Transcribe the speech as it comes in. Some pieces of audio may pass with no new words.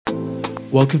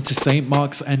Welcome to St.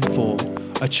 Mark's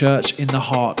N4, a church in the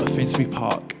heart of Finsbury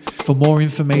Park. For more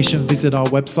information, visit our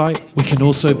website. We can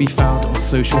also be found on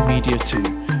social media too.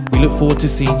 We look forward to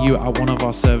seeing you at one of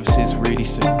our services really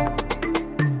soon.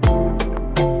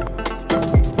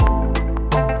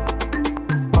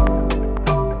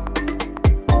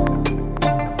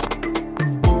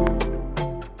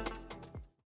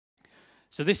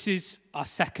 So this is our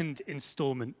second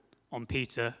installment on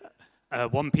Peter,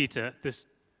 1 Peter, this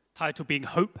title being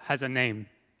Hope Has a Name.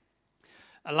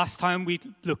 Last time we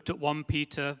looked at 1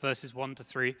 Peter verses 1 to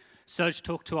 3. Serge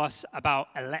talked to us about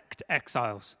elect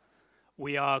exiles.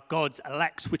 We are God's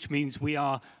elect, which means we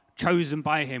are chosen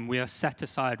by him, we are set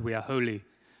aside, we are holy.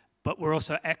 But we're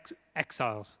also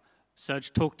exiles.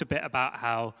 Serge talked a bit about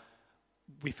how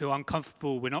we feel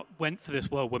uncomfortable, we're not meant for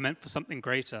this world, we're meant for something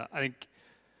greater. I think,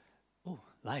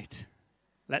 light.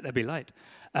 Let there be light.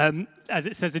 As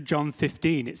it says in John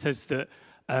 15, it says that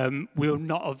we are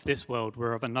not of this world,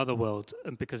 we're of another world.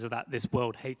 And because of that, this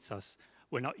world hates us.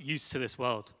 We're not used to this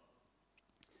world.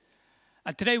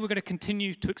 And today we're going to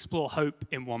continue to explore hope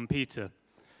in 1 Peter.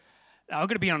 Now, I'm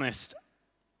going to be honest,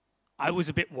 I was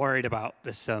a bit worried about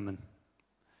this sermon.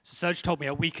 So Serge told me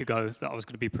a week ago that I was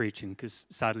going to be preaching, because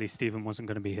sadly Stephen wasn't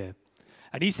going to be here.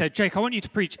 And he said, Jake, I want you to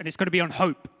preach, and it's going to be on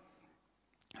hope.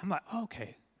 I'm like,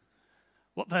 okay,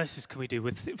 what verses can we do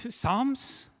with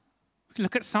Psalms? We can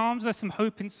look at Psalms. There's some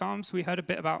hope in Psalms. We heard a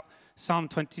bit about Psalm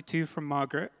 22 from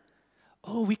Margaret.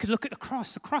 Oh, we could look at the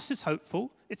cross. The cross is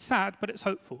hopeful. It's sad, but it's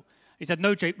hopeful. He said,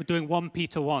 no, Jake, we're doing 1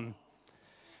 Peter 1.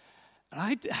 And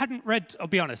I hadn't read, I'll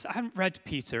be honest, I haven't read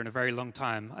Peter in a very long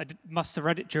time. Must have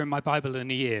read it during my Bible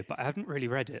in a year, but I haven't really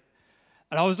read it.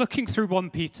 And I was looking through 1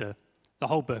 Peter, the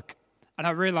whole book, and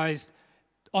I realized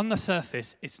on the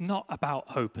surface, it's not about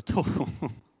hope at all.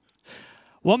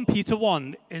 1 Peter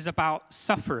 1 is about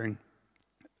suffering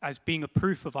as being a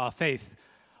proof of our faith.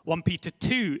 1 Peter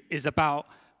 2 is about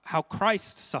how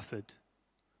Christ suffered.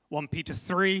 1 Peter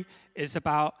 3 is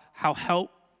about how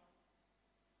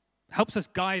helps us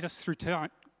guide us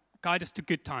to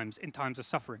good times in times of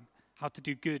suffering, how to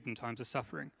do good in times of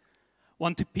suffering.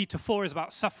 1 Peter 4 is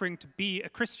about suffering to be a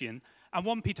Christian. And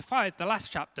 1 Peter 5, the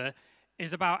last chapter,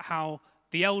 is about how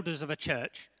the elders of a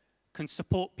church can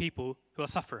support people who are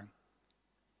suffering.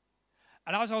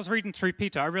 And as I was reading through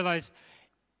Peter, I realized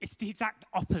it's the exact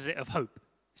opposite of hope.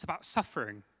 It's about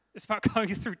suffering. It's about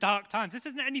going through dark times. This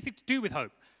isn't anything to do with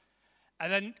hope.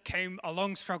 And then came a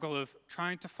long struggle of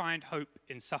trying to find hope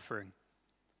in suffering,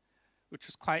 which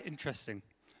was quite interesting.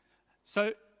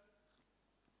 So,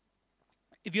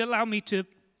 if you allow me to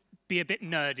be a bit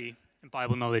nerdy in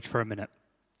Bible knowledge for a minute,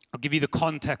 I'll give you the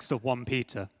context of 1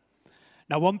 Peter.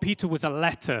 Now, 1 Peter was a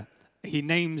letter. He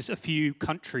names a few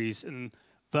countries in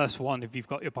verse 1, if you've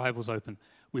got your Bibles open.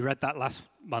 We read that last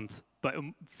month. But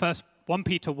in first 1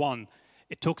 Peter 1,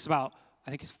 it talks about, I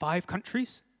think it's 5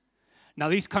 countries. Now,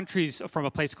 these countries are from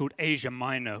a place called Asia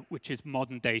Minor, which is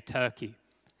modern-day Turkey.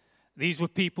 These were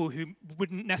people who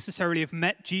wouldn't necessarily have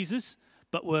met Jesus,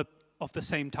 but were of the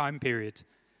same time period.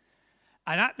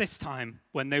 And at this time,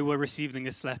 when they were receiving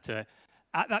this letter,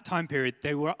 at that time period,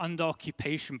 they were under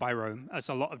occupation by Rome, as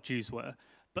a lot of Jews were,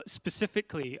 but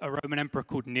specifically a Roman emperor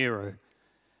called Nero.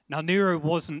 Now, Nero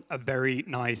wasn't a very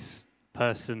nice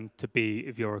person to be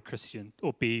if you're a Christian,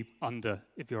 or be under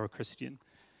if you're a Christian.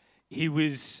 He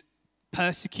was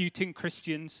persecuting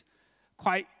Christians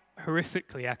quite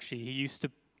horrifically, actually. He used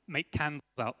to make candles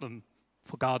out of them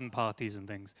for garden parties and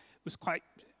things. It was quite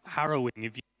harrowing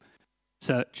if you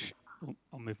search.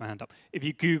 I'll move my hand up. If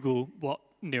you Google what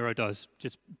Nero does,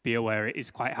 just be aware it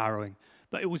is quite harrowing.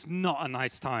 But it was not a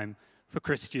nice time for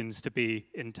Christians to be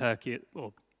in Turkey,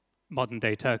 or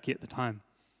modern-day Turkey at the time.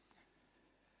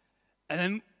 And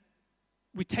then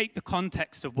we take the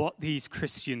context of what these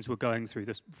Christians were going through,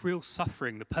 this real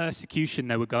suffering, the persecution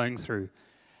they were going through.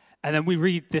 And then we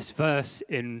read this verse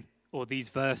these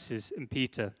verses in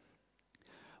Peter,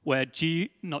 where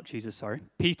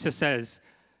Peter says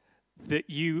that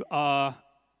you are,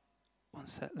 one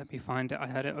sec, let me find it. I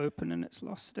had it open and it's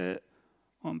lost it.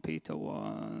 1 Peter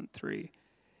 1, 3.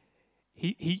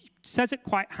 He says it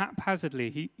quite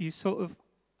haphazardly. He sort of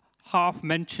half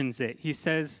mentions it. He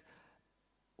says,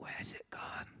 where's it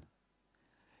gone?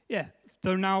 Yeah,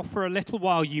 though now for a little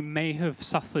while you may have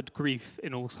suffered grief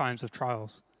in all times of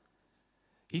trials.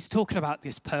 He's talking about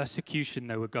this persecution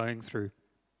they were going through.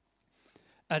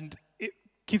 And it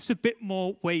gives a bit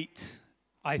more weight,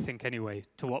 I think anyway,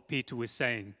 to what Peter was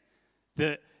saying.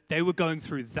 That they were going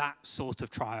through that sort of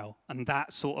trial and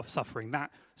that sort of suffering, that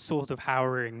sort of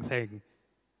harrowing thing.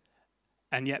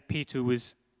 And yet Peter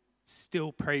was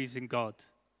still praising God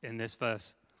in this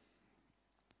verse.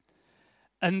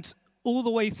 And all the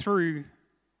way through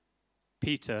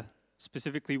Peter,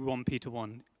 specifically 1 Peter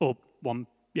 1, or 1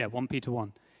 Peter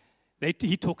 1,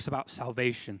 he talks about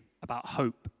salvation, about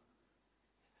hope.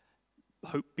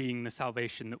 Hope being the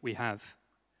salvation that we have.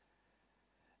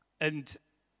 And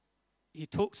he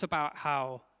talks about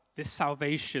how this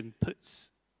salvation puts,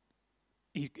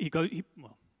 let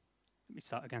me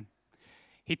start again.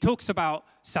 He talks about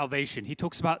salvation. He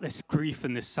talks about this grief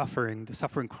and this suffering, the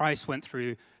suffering Christ went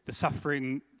through, the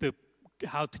suffering,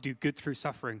 how to do good through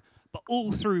suffering. But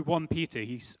all through 1 Peter,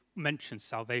 he mentions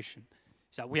salvation.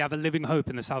 So we have a living hope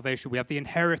in the salvation. We have the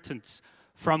inheritance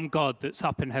from God that's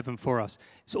up in heaven for us.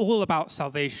 It's all about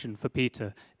salvation for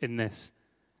Peter in this.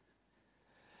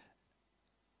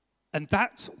 And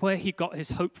that's where he got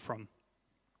his hope from,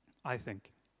 I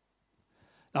think.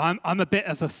 Now, I'm a bit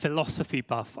of a philosophy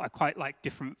buff. I quite like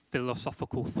different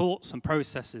philosophical thoughts and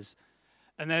processes.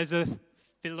 And there's a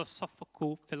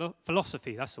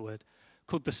philosophy, that's the word,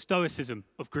 called the Stoicism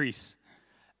of Greece.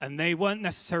 And they weren't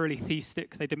necessarily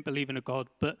theistic, they didn't believe in a god,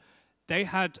 but they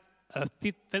had a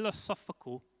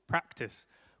philosophical practice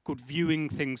called viewing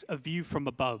things, a view from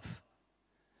above.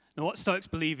 Now, what Stoics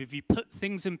believe, if you put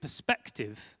things in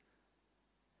perspective,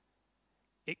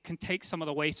 it can take some of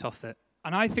the weight off it.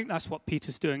 And I think that's what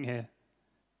Peter's doing here.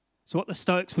 So what the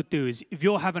Stoics would do is, if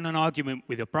you're having an argument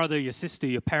with your brother, your sister,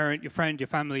 your parent, your friend, your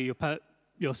family,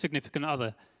 your significant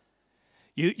other,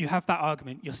 you have that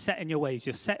argument, you're set in your ways,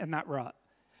 you're set in that rut.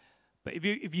 But if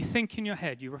you think in your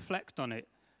head, you reflect on it,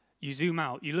 you zoom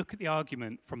out, you look at the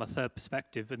argument from a third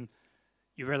perspective, and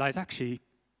you realize, actually,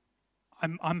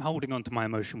 I'm holding on to my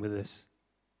emotion with this.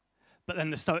 But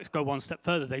then the Stoics go one step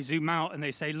further. They zoom out and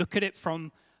they say, look at it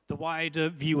from the wider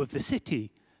view of the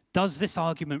city. Does this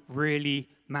argument really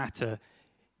matter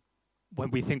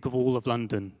when we think of all of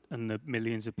London and the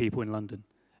millions of people in London?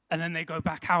 And then they go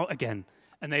back out again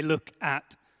and they look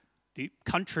at the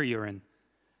country you're in.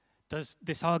 Does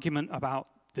this argument about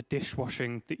the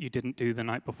dishwashing that you didn't do the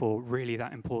night before really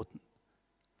that important?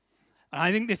 And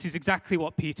I think this is exactly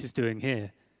what Peter's doing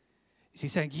here.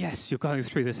 He's saying, yes, you're going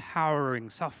through this harrowing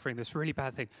suffering, this really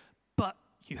bad thing, but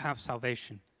you have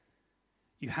salvation.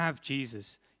 You have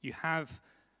Jesus. You have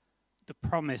the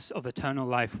promise of eternal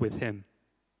life with him.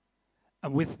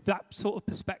 And with that sort of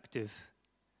perspective,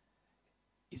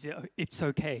 it's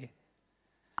okay.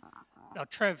 Now,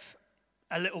 Trev,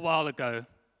 a little while ago,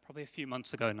 probably a few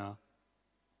months ago now,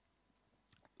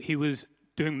 he was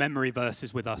doing memory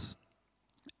verses with us.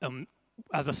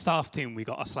 As a staff team, we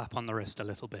got a slap on the wrist a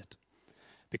little bit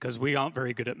because we aren't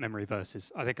very good at memory verses.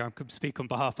 I think I can speak on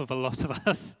behalf of a lot of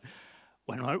us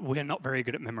when we're not very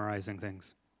good at memorizing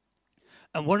things.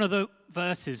 And one of the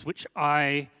verses which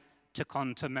I took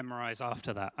on to memorize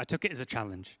after that, I took it as a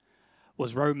challenge,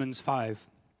 was Romans 5.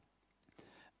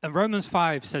 And Romans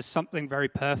 5 says something very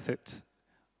perfect,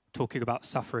 talking about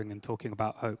suffering and talking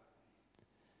about hope.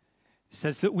 It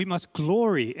says that we must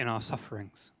glory in our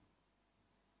sufferings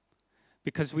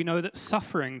because we know that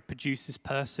suffering produces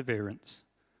perseverance,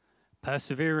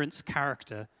 perseverance,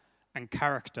 character, and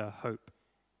character, hope.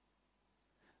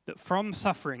 That from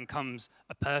suffering comes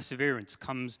a perseverance,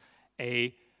 comes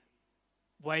a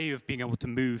way of being able to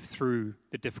move through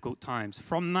the difficult times.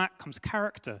 From that comes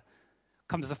character,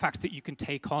 comes the fact that you can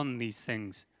take on these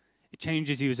things. It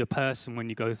changes you as a person when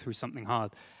you go through something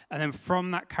hard. And then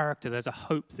from that character, there's a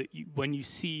hope that when you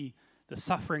see the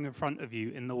suffering in front of you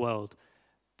in the world,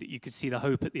 that you could see the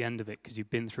hope at the end of it because you've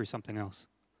been through something else.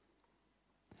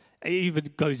 It even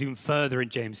goes even further in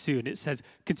James 2, and it says,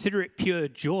 consider it pure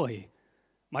joy,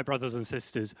 my brothers and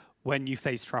sisters, when you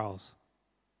face trials.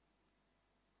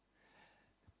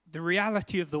 The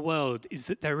reality of the world is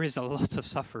that there is a lot of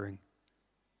suffering.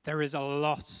 There is a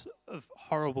lot of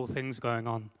horrible things going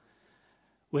on.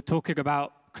 We're talking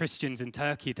about Christians in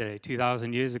Turkey today,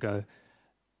 2,000 years ago,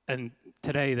 and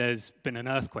today there's been an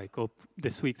earthquake, or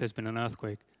this week there's been an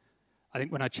earthquake. I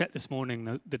think when I checked this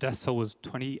morning, the death toll was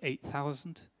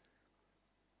 28,000.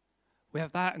 We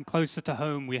have that, and closer to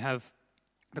home, we have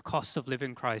the cost of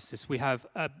living crisis. We have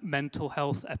a mental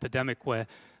health epidemic where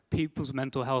people's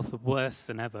mental health are worse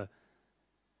than ever.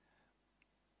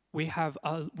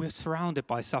 We're surrounded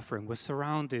by suffering. We're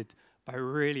surrounded by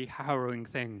really harrowing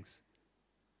things.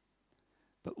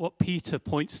 But what Peter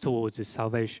points towards is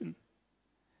salvation.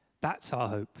 That's our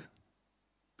hope.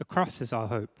 The cross is our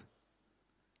hope.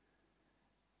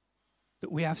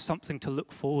 That we have something to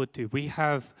look forward to. We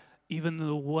have even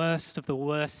the worst of the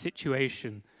worst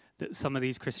situation that some of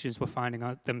these Christians were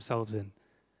finding themselves in.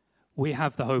 We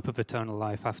have the hope of eternal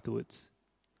life afterwards.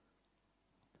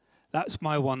 That's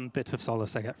my one bit of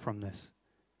solace I get from this.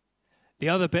 The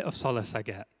other bit of solace I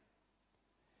get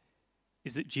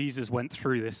is that Jesus went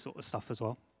through this sort of stuff as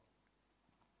well.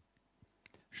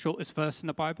 Shortest verse in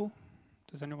the Bible?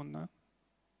 Does anyone know?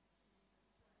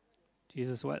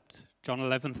 Jesus wept. John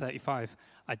 11:35.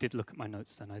 I did look at my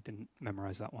notes then. I didn't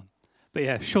memorize that one. But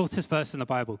yeah, shortest verse in the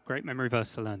Bible. Great memory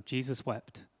verse to learn. Jesus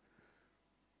wept.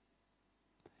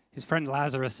 His friend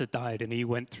Lazarus had died and he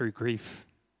went through grief.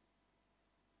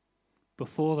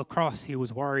 Before the cross, he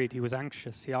was worried. He was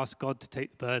anxious. He asked God to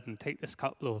take the burden. Take this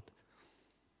cup, Lord.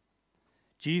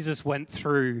 Jesus went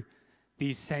through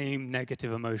these same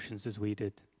negative emotions as we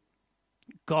did.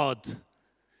 God,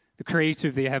 the creator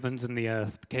of the heavens and the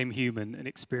earth, became human and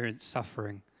experienced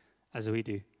suffering as we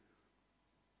do.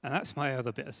 And that's my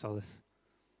other bit of solace.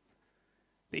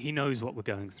 That he knows what we're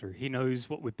going through. He knows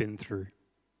what we've been through.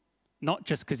 Not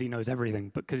just because he knows everything,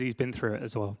 but because he's been through it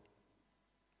as well.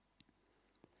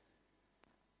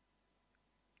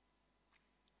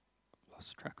 I've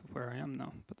lost track of where I am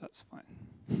now, but that's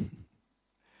fine.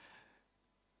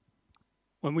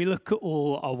 When we look at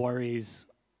all our worries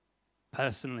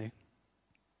personally,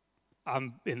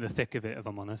 I'm in the thick of it, if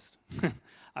I'm honest.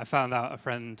 I found out a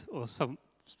friend or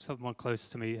someone close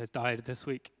to me has died this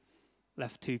week,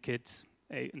 left 2 kids,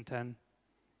 8 and 10.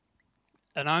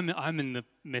 And I'm in the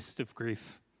midst of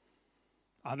grief.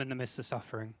 I'm in the midst of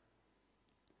suffering.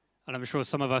 And I'm sure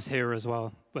some of us here as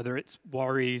well, whether it's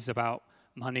worries about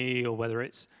money or whether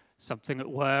it's something at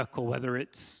work or whether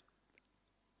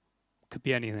could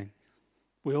be anything.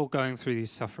 We're all going through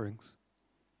these sufferings.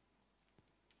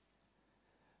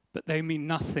 But they mean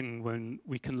nothing when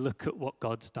we can look at what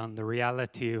God's done, the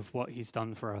reality of what he's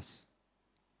done for us.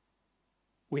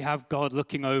 We have God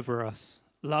looking over us,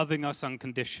 loving us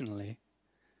unconditionally,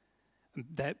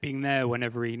 and being there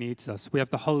whenever he needs us. We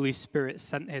have the Holy Spirit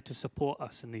sent here to support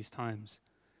us in these times,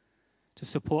 to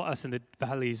support us in the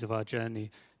valleys of our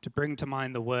journey, to bring to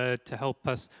mind the word, to help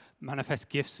us manifest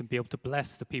gifts and be able to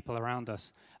bless the people around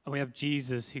us. And we have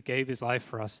Jesus who gave his life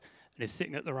for us and is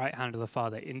sitting at the right hand of the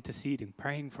Father, interceding,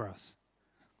 praying for us.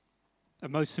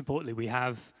 And most importantly, we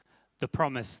have the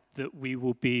promise that we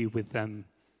will be with them.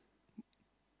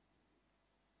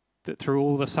 That through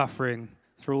all the suffering,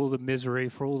 through all the misery,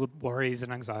 for all the worries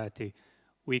and anxiety,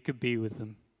 we could be with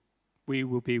them. We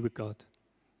will be with God.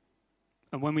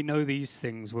 And when we know these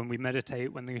things, when we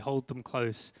meditate, when we hold them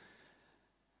close,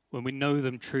 when we know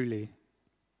them truly,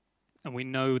 and we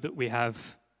know that we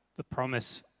have the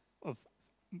promise of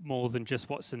more than just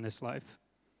what's in this life,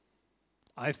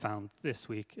 I found this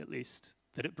week at least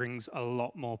that it brings a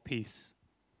lot more peace.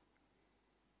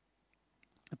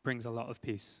 It brings a lot of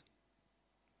peace.